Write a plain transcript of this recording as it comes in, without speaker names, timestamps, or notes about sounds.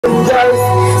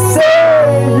Just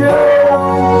say you.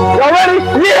 Y'all ready?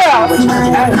 Yeah!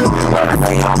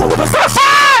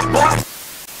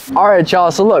 Alright,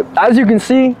 y'all, so look, as you can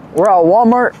see, we're at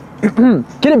Walmart.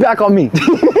 Get it back on me.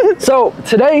 So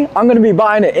today I'm gonna be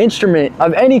buying an instrument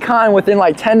of any kind within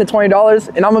like $10 to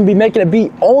 $20, and I'm gonna be making a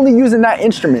beat only using that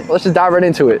instrument. Let's just dive right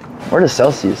into it. Where the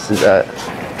Celsius is at?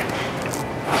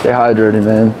 Stay hydrated,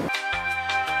 man.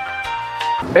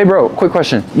 Hey bro, quick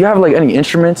question. You have like any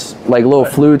instruments, like little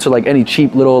flutes or like any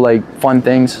cheap little like fun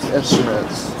things?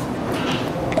 Instruments.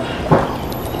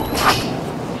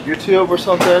 YouTube or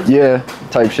something? Yeah,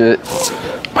 type shit.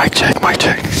 Mic check, mic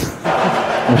check.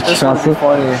 This one's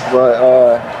funny,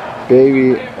 but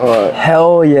baby,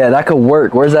 hell yeah, that could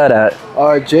work. Where's that at?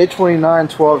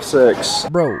 J29 12.6.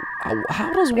 Bro,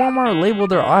 how does Walmart label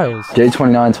their aisles?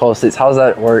 J29 12.6. How's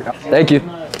that work? Thank you.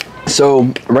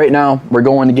 So right now we're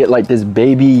going to get like this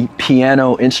baby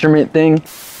piano instrument thing.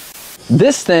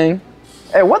 This thing,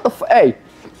 hey, what the hey,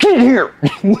 get here.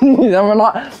 I'm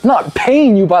not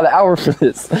paying you by the hour for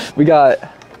this. We got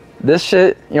this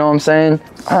shit, you know what I'm saying?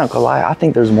 I'm not gonna lie, I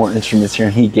think there's more instruments here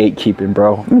and he gatekeeping,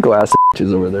 bro. I'm gonna go ask the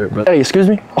bitches over there, but hey, excuse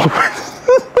me.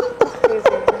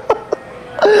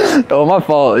 Oh, my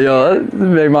fault, yo, that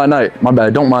made my night. My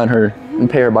bad, don't mind her. And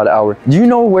pay her by the hour. Do you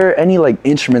know where any like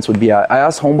instruments would be at? I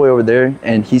asked homeboy over there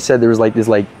and he said there was like this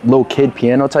like little kid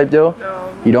piano type deal.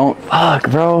 No. You don't? Fuck,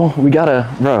 bro. We gotta,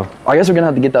 bro. I guess we're gonna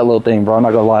have to get that little thing, bro. I'm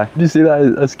not gonna lie. Did you see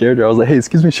that? I scared her. I was like, hey,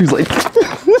 excuse me. She was like,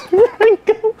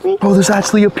 oh, there's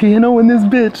actually a piano in this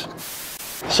bitch.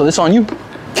 So this on you?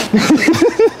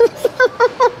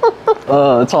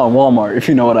 It's on Walmart, if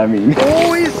you know what I mean.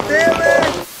 Oh, he's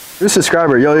stealing! New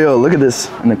subscriber, yo, look at this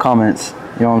in the comments.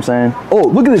 You know what I'm saying? Oh,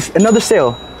 look at this, another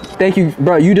sale. Thank you,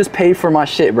 bro. You just paid for my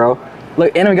shit, bro.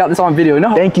 Look, and we got this on video.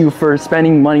 No, thank you for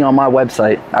spending money on my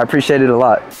website. I appreciate it a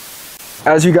lot.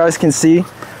 As you guys can see,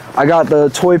 I got the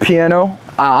toy piano.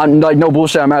 I'm like, no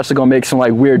bullshit. I'm actually gonna make some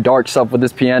like weird dark stuff with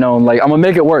this piano, and like I'm gonna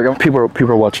make it work. People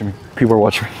are watching me. People are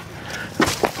watching me.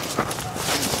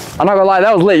 I'm not gonna lie,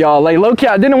 that was lit, y'all. Like low key,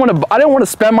 I didn't want to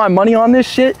spend my money on this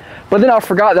shit. But then I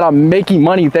forgot that I'm making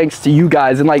money thanks to you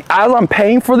guys. And like, as I'm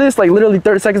paying for this, like literally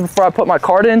 30 seconds before I put my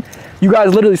card in, you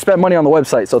guys literally spent money on the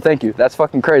website. So thank you. That's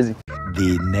fucking crazy.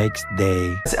 The next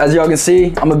day. As y'all can see,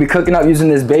 I'm gonna be cooking up using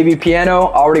this baby piano.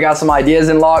 I already got some ideas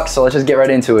in lock, so let's just get right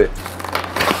into it.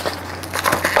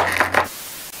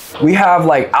 We have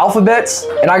like alphabets,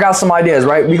 and I got some ideas,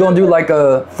 right? We gonna do like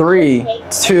a 3,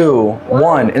 2,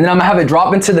 1, and then I'm gonna have it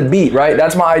drop into the beat, right?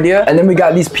 That's my idea. And then we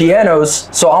got these pianos,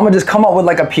 so I'm gonna just come up with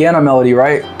like a piano melody,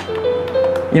 right?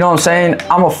 You know what I'm saying?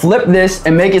 I'm gonna flip this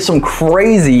and make it some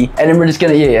crazy, and then we're just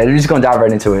gonna, we're just gonna dive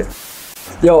right into it.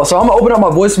 Yo, so I'm gonna open up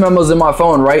my voice memos in my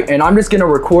phone, right? And I'm just gonna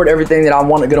record everything that I'm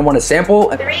gonna want to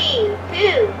sample. 3,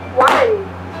 2, 1.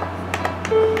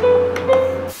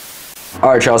 All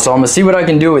right, y'all, so I'm gonna see what I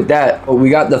can do with that. We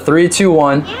got the 3, 2,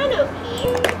 1.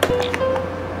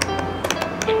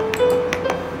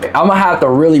 I'm gonna have to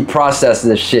really process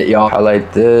this shit, y'all.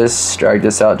 Highlight this, drag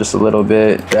this out just a little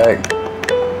bit, drag.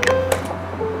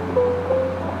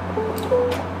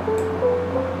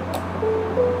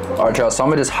 All right, y'all, so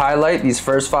I'm gonna just highlight these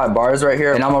first 5 bars right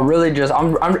here, and I'm gonna really just,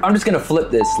 I'm just gonna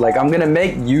flip this. Like, I'm gonna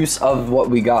make use of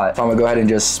what we got. So I'm gonna go ahead and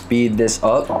just speed this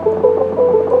up.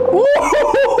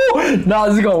 Nah,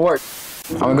 this is gonna work.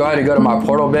 I'm gonna go ahead and go to my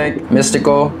portal bank,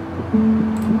 mystical.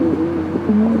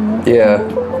 Yeah.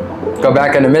 Go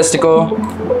back into mystical.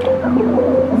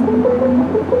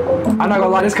 I'm not gonna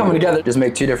lie, this coming together. Just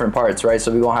make 2 different parts, right?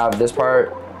 So we're gonna have this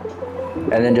part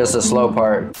and then just a slow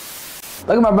part.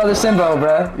 Look at my brother Simbo,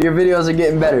 bruh. Your videos are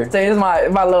getting better. Say, this is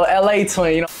my little LA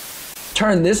twin, you know?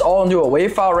 Turn this all into a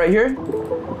wave file right here.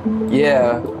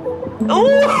 Yeah.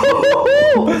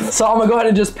 Ooh! So I'm gonna go ahead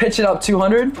and just pitch it up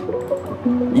 200.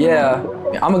 Yeah.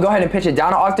 I'm gonna go ahead and pitch it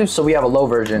down an octave so we have a low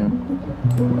version.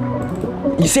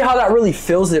 You see how that really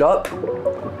fills it up?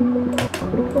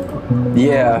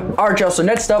 Yeah. All right, y'all, so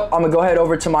next up, I'm gonna go ahead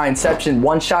over to my Inception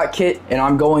One Shot Kit, and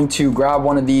I'm going to grab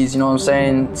one of these, you know what I'm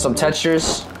saying, some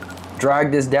textures,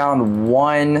 drag this down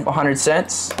 100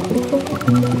 cents.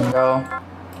 Go.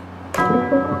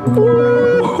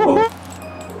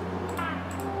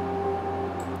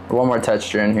 One more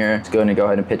texture in here. Let's go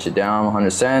ahead and pitch it down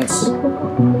 100 cents.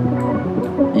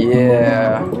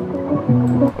 Yeah.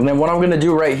 And then what I'm gonna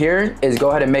do right here is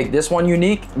go ahead and make this one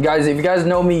unique. Guys, if you guys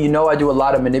know me, you know I do a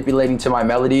lot of manipulating to my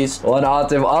melodies. 1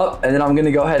 octave up, and then I'm gonna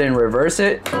go ahead and reverse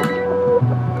it.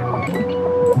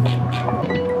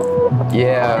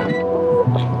 Yeah.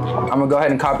 I'm gonna go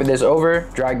ahead and copy this over,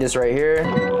 drag this right here.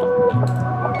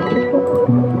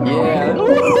 Yeah. No,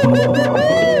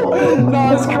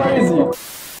 it's crazy.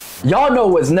 Y'all know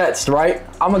what's next, right?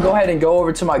 I'm gonna go ahead and go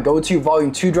over to my go-to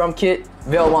Vo.2 Drum Kit,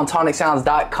 available on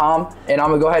tonicsounds.com, and I'm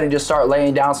gonna go ahead and just start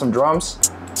laying down some drums.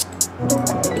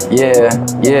 Yeah.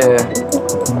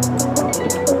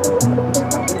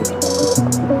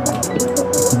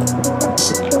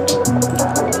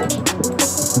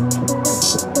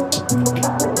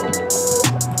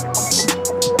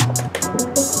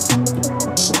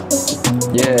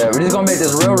 Yeah, we're just gonna make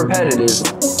this real repetitive.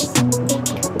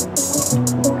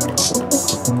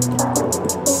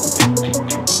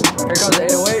 Here comes the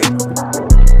 808.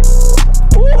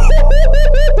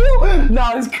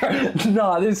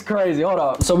 Nah, this is crazy. Hold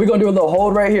up. So we're gonna do a little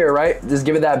hold right here, right? Just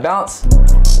give it that bounce.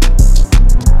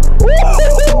 All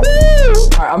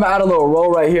right, I'm gonna add a little roll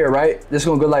right here, right? Just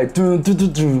gonna go like do do do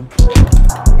do.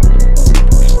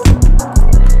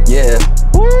 Yeah.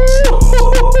 We're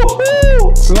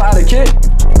gonna add a kick.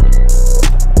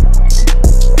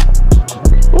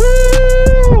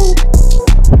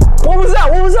 What was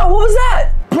that? What was that? What was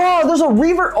that? Bro, there's a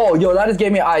reverb. Oh, yo, that just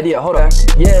gave me an idea. Hold on.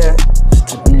 Yeah.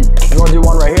 We're gonna do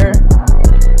one right here.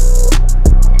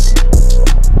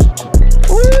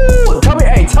 Ooh, tell me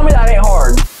that ain't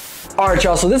hard. All right,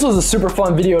 y'all, so this was a super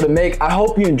fun video to make. I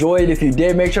hope you enjoyed. If you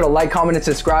did, make sure to like, comment, and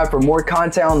subscribe for more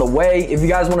content on the way. If you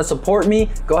guys want to support me,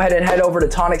 go ahead and head over to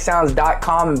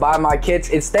tonicsounds.com and buy my kits.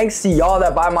 It's thanks to y'all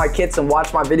that buy my kits and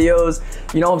watch my videos,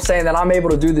 you know what I'm saying, that I'm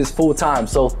able to do this full time.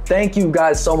 So thank you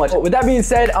guys so much. With that being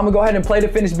said, I'm gonna go ahead and play the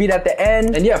finished beat at the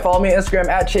end. And yeah, follow me on Instagram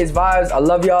at @ChaseVibez. I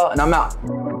love y'all, and I'm out.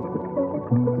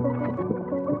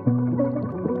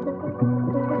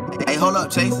 Hey, hold up,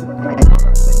 Chase.